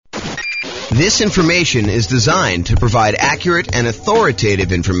This information is designed to provide accurate and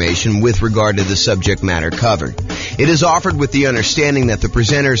authoritative information with regard to the subject matter covered. It is offered with the understanding that the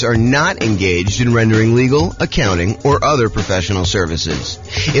presenters are not engaged in rendering legal, accounting, or other professional services.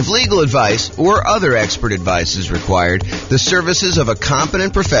 If legal advice or other expert advice is required, the services of a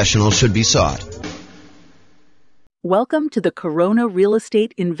competent professional should be sought. Welcome to the Corona Real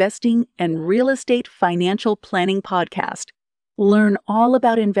Estate Investing and Real Estate Financial Planning Podcast. Learn all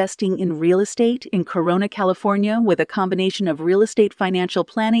about investing in real estate in Corona, California with a combination of real estate financial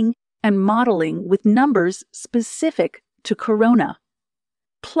planning and modeling with numbers specific to Corona.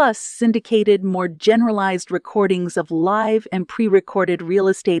 Plus syndicated, more generalized recordings of live and pre-recorded real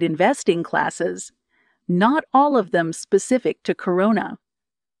estate investing classes, not all of them specific to Corona.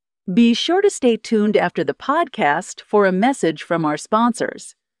 Be sure to stay tuned after the podcast for a message from our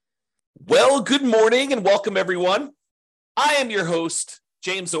sponsors. Well, good morning and welcome, everyone. I am your host,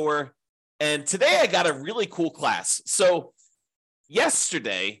 James Orr, and today I got a really cool class. So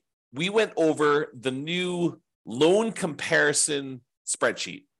yesterday, we went over the new loan comparison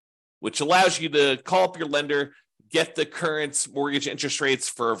spreadsheet, which allows you to call up your lender, get the current mortgage interest rates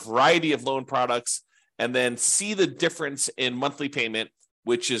for a variety of loan products, and then see the difference in monthly payment,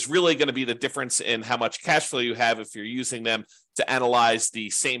 which is really going to be the difference in how much cash flow you have if you're using them to analyze the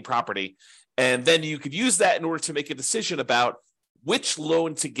same property. And then you could use that in order to make a decision about which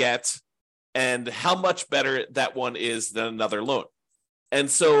loan to get and how much better that one is than another loan.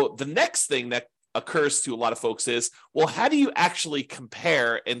 And so the next thing that occurs to a lot of folks is, well, how do you actually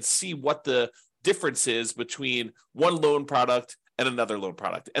compare and see what the difference is between one loan product and another loan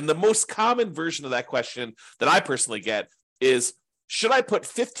product? And the most common version of that question that I personally get is, should I put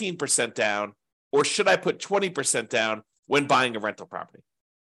 15% down or should I put 20% down when buying a rental property?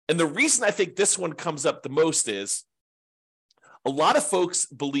 And the reason I think this one comes up the most is a lot of folks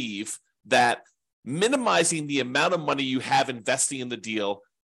believe that minimizing the amount of money you have investing in the deal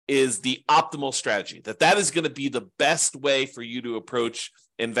is the optimal strategy, that is going to be the best way for you to approach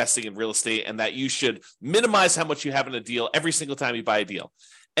investing in real estate, and that you should minimize how much you have in a deal every single time you buy a deal.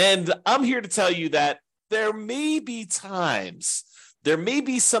 And I'm here to tell you that there may be times, there may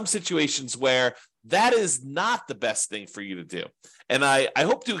be some situations where that is not the best thing for you to do. And I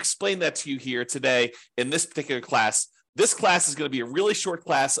hope to explain that to you here today in this particular class. This class is going to be a really short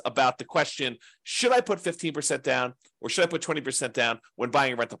class about the question, should I put 15% down or should I put 20% down when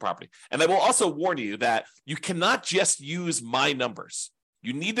buying a rental property? And I will also warn you that you cannot just use my numbers.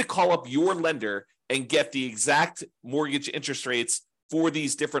 You need to call up your lender and get the exact mortgage interest rates for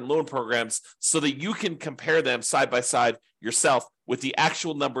these different loan programs so that you can compare them side by side yourself with the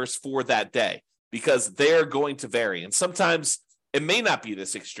actual numbers for that day, because they're going to vary. And sometimes it may not be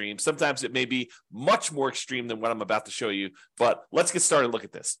this extreme. Sometimes it may be much more extreme than what I'm about to show you, but let's get started and look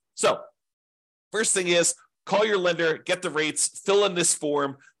at this. So first thing is, call your lender, get the rates, fill in this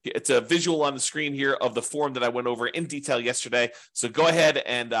form. It's a visual on the screen here of the form that I went over in detail yesterday. So go ahead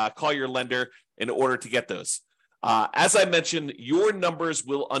and call your lender in order to get those. As I mentioned, your numbers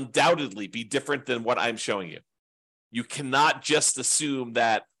will undoubtedly be different than what I'm showing you. You cannot just assume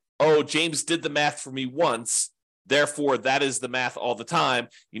that, oh, James did the math for me once, therefore that is the math all the time.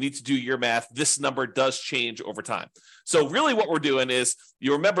 You need to do your math. This number does change over time. So really what we're doing is,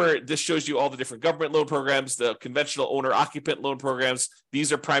 you remember this shows you all the different government loan programs, the conventional owner-occupant loan programs.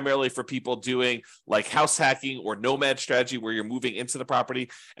 These are primarily for people doing like house hacking or nomad strategy where you're moving into the property.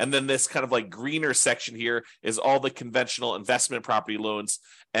 And then this kind of like greener section here is all the conventional investment property loans.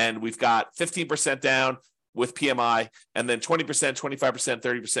 And we've got 15% down with PMI, and then 20%, 25%,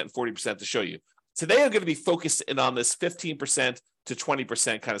 30%, and 40% to show you. Today, I'm going to be focused in on this 15% to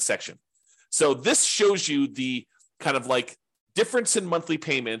 20% kind of section. So this shows you the kind of like difference in monthly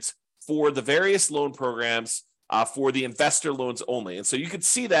payments for the various loan programs for the investor loans only. And so you can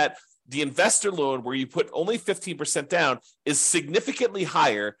see that the investor loan where you put only 15% down is significantly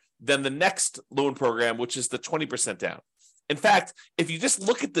higher than the next loan program, which is the 20% down. In fact, if you just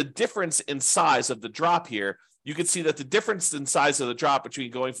look at the difference in size of the drop here, you can see that the difference in size of the drop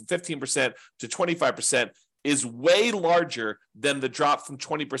between going from 15% to 25% is way larger than the drop from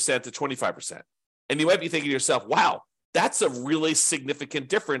 20% to 25%. And you might be thinking to yourself, wow, that's a really significant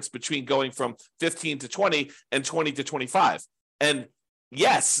difference between going from 15 to 20 and 20 to 25. And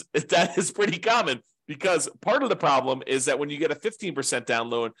yes, that is pretty common, because part of the problem is that when you get a 15% down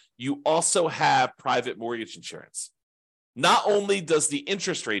loan, you also have private mortgage insurance. Not only does the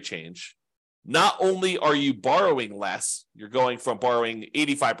interest rate change, not only are you borrowing less, you're going from borrowing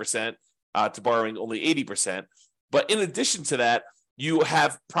 85% to borrowing only 80%, but in addition to that, you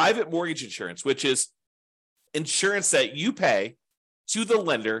have private mortgage insurance, which is insurance that you pay to the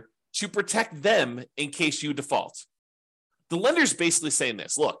lender to protect them in case you default. The lender's basically saying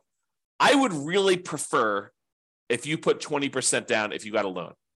this, look, I would really prefer if you put 20% down if you got a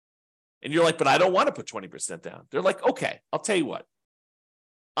loan. And you're like, but I don't want to put 20% down. They're like, okay, I'll tell you what.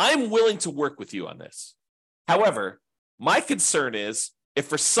 I'm willing to work with you on this. However, my concern is if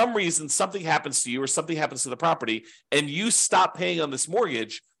for some reason something happens to you or something happens to the property and you stop paying on this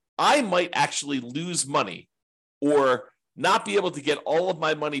mortgage, I might actually lose money or not be able to get all of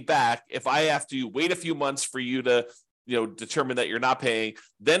my money back if I have to wait a few months for you to determine that you're not paying,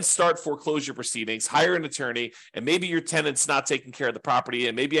 then start foreclosure proceedings, hire an attorney, and maybe your tenant's not taking care of the property,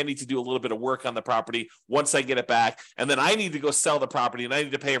 and maybe I need to do a little bit of work on the property once I get it back, and then I need to go sell the property, and I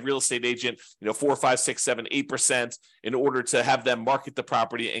need to pay a real estate agent, 4, 5, 6, 7, 8% in order to have them market the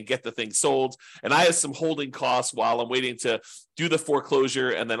property and get the thing sold. And I have some holding costs while I'm waiting to do the foreclosure,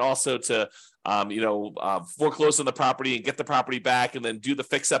 and then also to foreclose on the property and get the property back, and then do the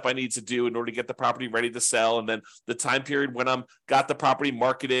fix up I need to do in order to get the property ready to sell. And then the time period when I'm got the property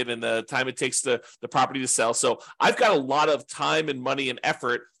marketed and the time it takes the property to sell. So I've got a lot of time and money and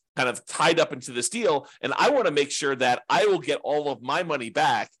effort kind of tied up into this deal. And I want to make sure that I will get all of my money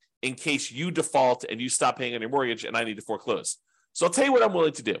back in case you default and you stop paying on your mortgage and I need to foreclose. So I'll tell you what I'm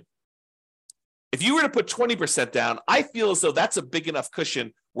willing to do. If you were to put 20% down, I feel as though that's a big enough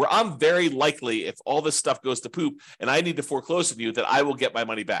cushion where I'm very likely, if all this stuff goes to poop and I need to foreclose with you, that I will get my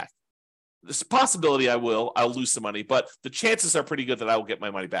money back. There's a possibility I'll lose some money, but the chances are pretty good that I will get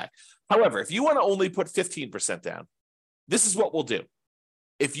my money back. However, if you want to only put 15% down, this is what we'll do.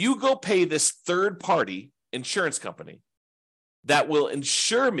 If you go pay this third-party insurance company that will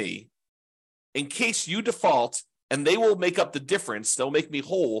insure me in case you default, and they will make up the difference, they'll make me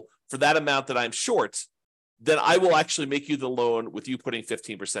whole for that amount that I'm short, then I will actually make you the loan with you putting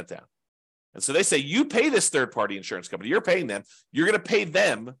 15% down. And so they say, you pay this third-party insurance company, you're paying them, you're going to pay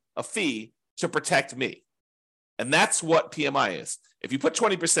them a fee to protect me. And that's what PMI is. If you put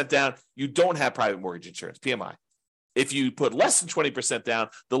 20% down, you don't have private mortgage insurance, PMI. If you put less than 20% down,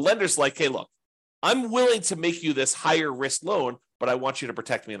 the lender's like, hey, look, I'm willing to make you this higher risk loan, but I want you to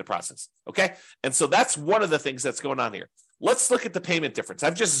protect me in the process, okay? And so that's one of the things that's going on here. Let's look at the payment difference.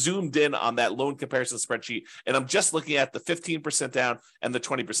 I've just zoomed in on that loan comparison spreadsheet, and I'm just looking at the 15% down and the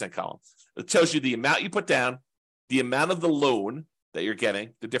 20% column. It tells you the amount you put down, the amount of the loan that you're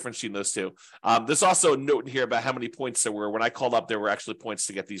getting, the difference between those two. There's also a note in here about how many points there were. When I called up, there were actually points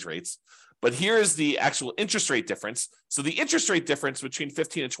to get these rates. But here is the actual interest rate difference. So the interest rate difference between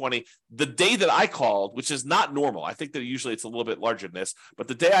 15 and 20, the day that I called, which is not normal. I think that usually it's a little bit larger than this, but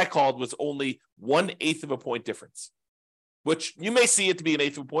the day I called was only 1/8 of a point difference, which you may see it to be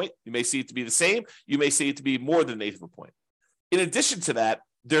 1/8 of a point. You may see it to be the same. You may see it to be more than 1/8 of a point. In addition to that,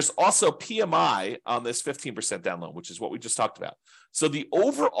 there's also PMI on this 15% down loan, which is what we just talked about. So the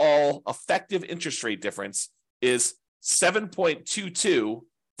overall effective interest rate difference is 7.22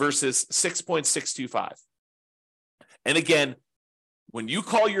 versus 6.625. And again, when you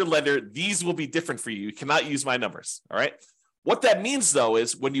call your lender, these will be different for you. You cannot use my numbers, all right? What that means, though,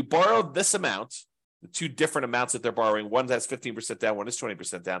 is when you borrow this amount, the two different amounts that they're borrowing, one has 15% down, one is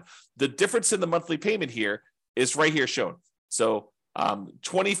 20% down, the difference in the monthly payment here is right here shown. So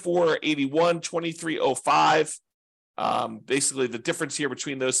 $24.81, $23.05. Basically, the difference here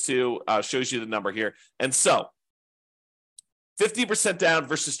between those two shows you the number here. And so 50% down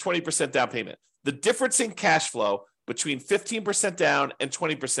versus 20% down payment. The difference in cash flow between 15% down and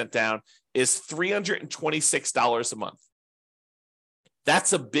 20% down is $326 a month.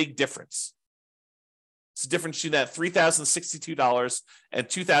 That's a big difference. It's the difference between that $3,062 and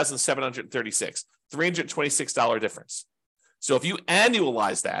 $2,736, $326 difference. So if you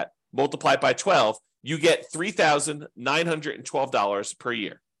annualize that, multiply it by 12, you get $3,912 per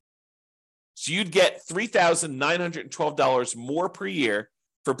year. So you'd get $3,912 more per year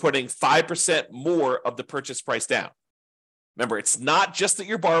for putting 5% more of the purchase price down. Remember, it's not just that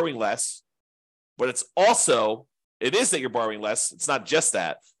you're borrowing less, but it is that you're borrowing less. It's not just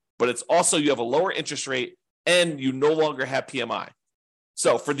that, but it's also you have a lower interest rate and you no longer have PMI.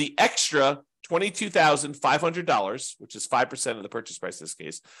 So for the extra $22,500, which is 5% of the purchase price in this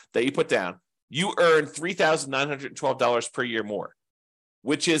case, that you put down, you earn $3,912 per year more,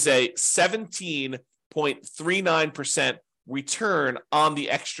 which is a 17.39% return on the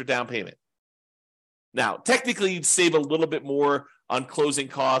extra down payment. Now, technically, you'd save a little bit more on closing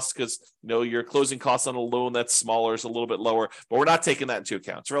costs because your closing costs on a loan that's smaller is a little bit lower, but we're not taking that into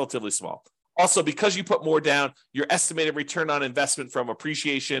account. It's relatively small. Also, because you put more down, your estimated return on investment from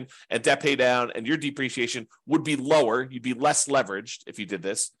appreciation and debt pay down and your depreciation would be lower. You'd be less leveraged if you did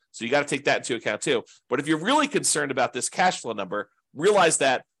this. So you got to take that into account too. But if you're really concerned about this cash flow number, realize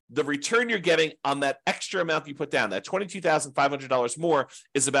that the return you're getting on that extra amount you put down, that $22,500 more,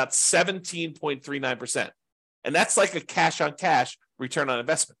 is about 17.39%. And that's like a cash on cash return on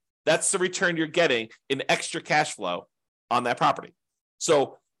investment. That's the return you're getting in extra cash flow on that property.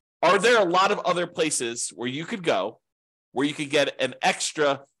 So are there a lot of other places where you could go where you could get an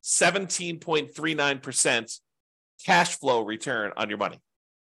extra 17.39% cash flow return on your money?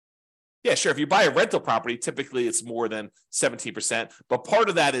 Yeah, sure. If you buy a rental property, typically it's more than 17%, but part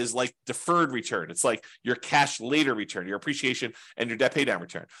of that is like deferred return. It's like your cash later return, your appreciation and your debt pay down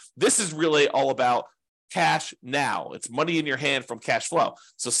return. This is really all about cash now. It's money in your hand from cash flow.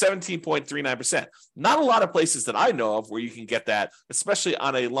 So 17.39%. Not a lot of places that I know of where you can get that, especially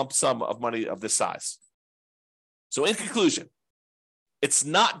on a lump sum of money of this size. So in conclusion, it's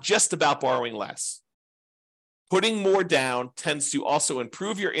not just about borrowing less. Putting more down tends to also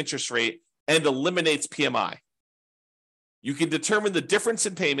improve your interest rate and eliminates PMI. You can determine the difference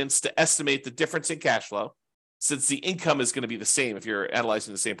in payments to estimate the difference in cash flow, since the income is going to be the same if you're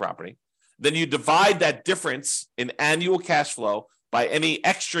analyzing the same property. Then you divide that difference in annual cash flow by any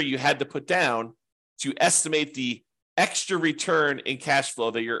extra you had to put down to estimate the extra return in cash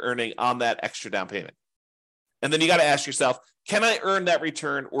flow that you're earning on that extra down payment. And then you got to ask yourself, can I earn that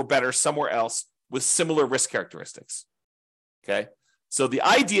return or better somewhere else with similar risk characteristics? Okay. So the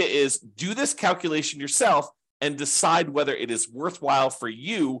idea is do this calculation yourself and decide whether it is worthwhile for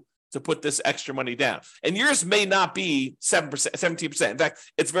you to put this extra money down. And yours may not be 7%, 17%. In fact,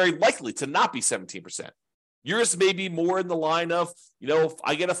 it's very likely to not be 17%. Yours may be more in the line of, if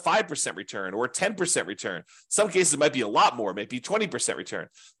I get a 5% return or a 10% return. Some cases it might be a lot more, maybe 20% return.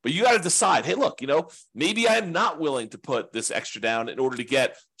 But you got to decide, hey, look, maybe I'm not willing to put this extra down in order to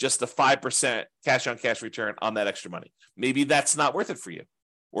get just a 5% cash on cash return on that extra money. Maybe that's not worth it for you.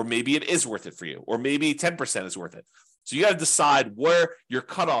 Or maybe it is worth it for you. Or maybe 10% is worth it. So you got to decide where your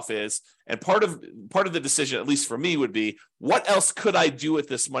cutoff is. And part of the decision, at least for me, would be what else could I do with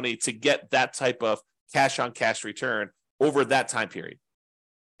this money to get that type of cash on cash return over that time period.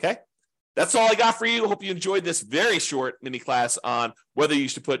 Okay. That's all I got for you. Hope you enjoyed this very short mini class on whether you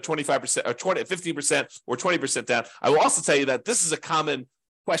should put 25% or 15% or 20% down. I will also tell you that this is a common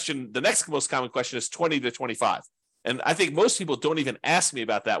question. The next most common question is 20 to 25. And I think most people don't even ask me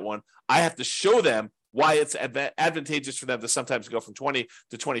about that one. I have to show them why it's advantageous for them to sometimes go from 20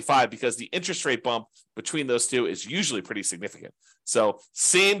 to 25 because the interest rate bump between those two is usually pretty significant. So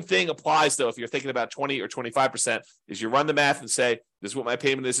same thing applies, though, if you're thinking about 20 or 25%, is you run the math and say, this is what my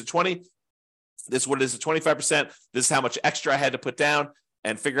payment is at 20, this is what it is at 25%, this is how much extra I had to put down,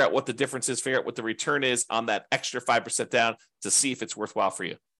 and figure out what the difference is, figure out what the return is on that extra 5% down to see if it's worthwhile for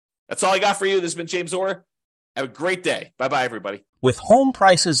you. That's all I got for you. This has been James Orr. Have a great day. Bye-bye, everybody. With home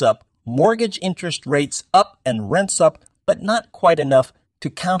prices up, mortgage interest rates up, and rents up, but not quite enough to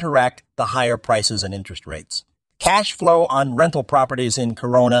counteract the higher prices and interest rates. Cash flow on rental properties in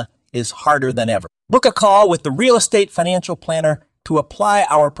Corona is harder than ever. Book a call with the Real Estate Financial Planner to apply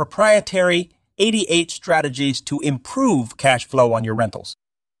our proprietary 88 strategies to improve cash flow on your rentals.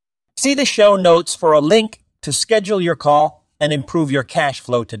 See the show notes for a link to schedule your call and improve your cash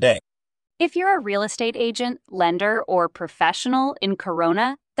flow today. If you're a real estate agent, lender, or professional in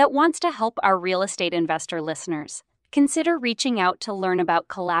Corona that wants to help our real estate investor listeners, consider reaching out to learn about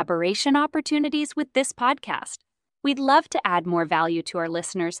collaboration opportunities with this podcast. We'd love to add more value to our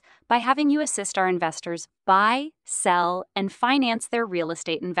listeners by having you assist our investors buy, sell, and finance their real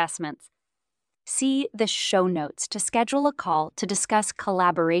estate investments. See the show notes to schedule a call to discuss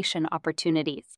collaboration opportunities.